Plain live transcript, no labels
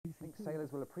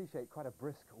Sailors will appreciate quite a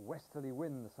brisk westerly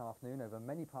wind this afternoon over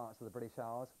many parts of the British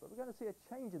Isles, but we're going to see a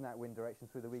change in that wind direction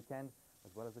through the weekend,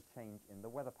 as well as a change in the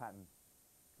weather pattern.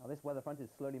 Now, this weather front is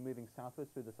slowly moving southwards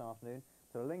through this afternoon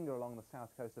to linger along the south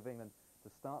coast of England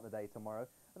to start the day tomorrow,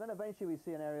 and then eventually we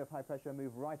see an area of high pressure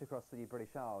move right across the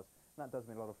British Isles. And that does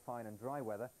mean a lot of fine and dry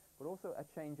weather, but also a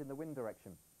change in the wind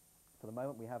direction. For the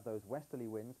moment, we have those westerly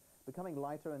winds becoming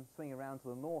lighter and swinging around to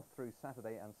the north through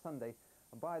Saturday and Sunday,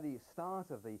 and by the start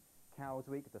of the Cowes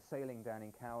week, the sailing down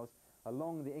in Cowes,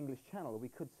 along the English Channel, we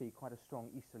could see quite a strong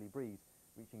easterly breeze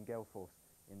reaching gale force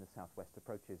in the southwest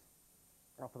approaches.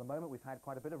 Now, for the moment, we've had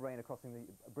quite a bit of rain across the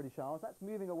British Isles. That's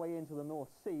moving away into the North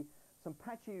Sea. Some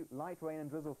patchy light rain and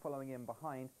drizzle following in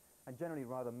behind, and generally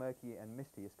rather murky and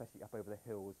misty, especially up over the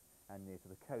hills and near to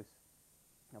the coast.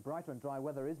 Now, brighter and dry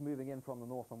weather is moving in from the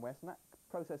north and west, and that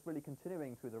process really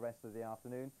continuing through the rest of the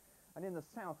afternoon. And in the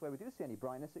south, where we do see any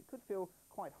brightness, it could feel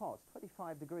quite hot,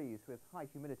 25 degrees with high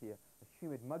humidity, a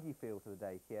humid, muggy feel to the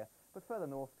day here. But further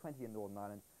north, 20 in Northern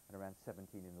Ireland and around 17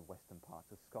 in the western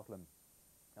parts of Scotland.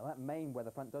 Now, that main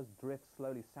weather front does drift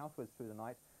slowly southwards through the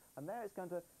night, and there it's going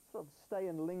to sort of stay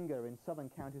and linger in southern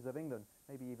counties of England,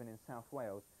 maybe even in South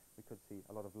Wales. We could see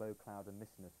a lot of low cloud and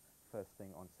mistiness first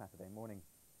thing on Saturday morning.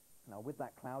 Now, with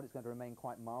that cloud, it's going to remain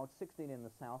quite mild, 16 in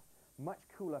the south, much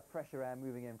cooler, fresher air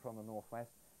moving in from the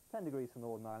northwest, 10 degrees for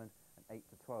Northern Ireland and 8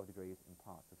 to 12 degrees in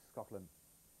parts of Scotland.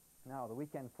 Now, the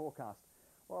weekend forecast.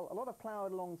 Well, a lot of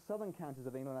cloud along southern counties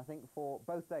of England, I think, for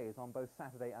both days, on both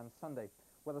Saturday and Sunday.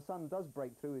 Where the sun does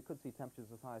break through, we could see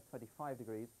temperatures as high as 25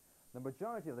 degrees. The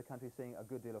majority of the country seeing a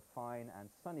good deal of fine and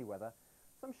sunny weather.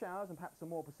 Some showers and perhaps some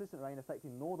more persistent rain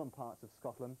affecting northern parts of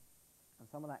Scotland. And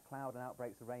some of that cloud and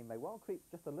outbreaks of rain may well creep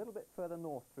just a little bit further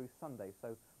north through Sunday,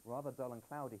 so rather dull and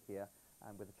cloudy here,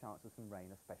 and with a chance of some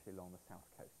rain, especially along the south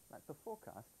coast. That's the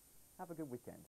forecast. Have a good weekend.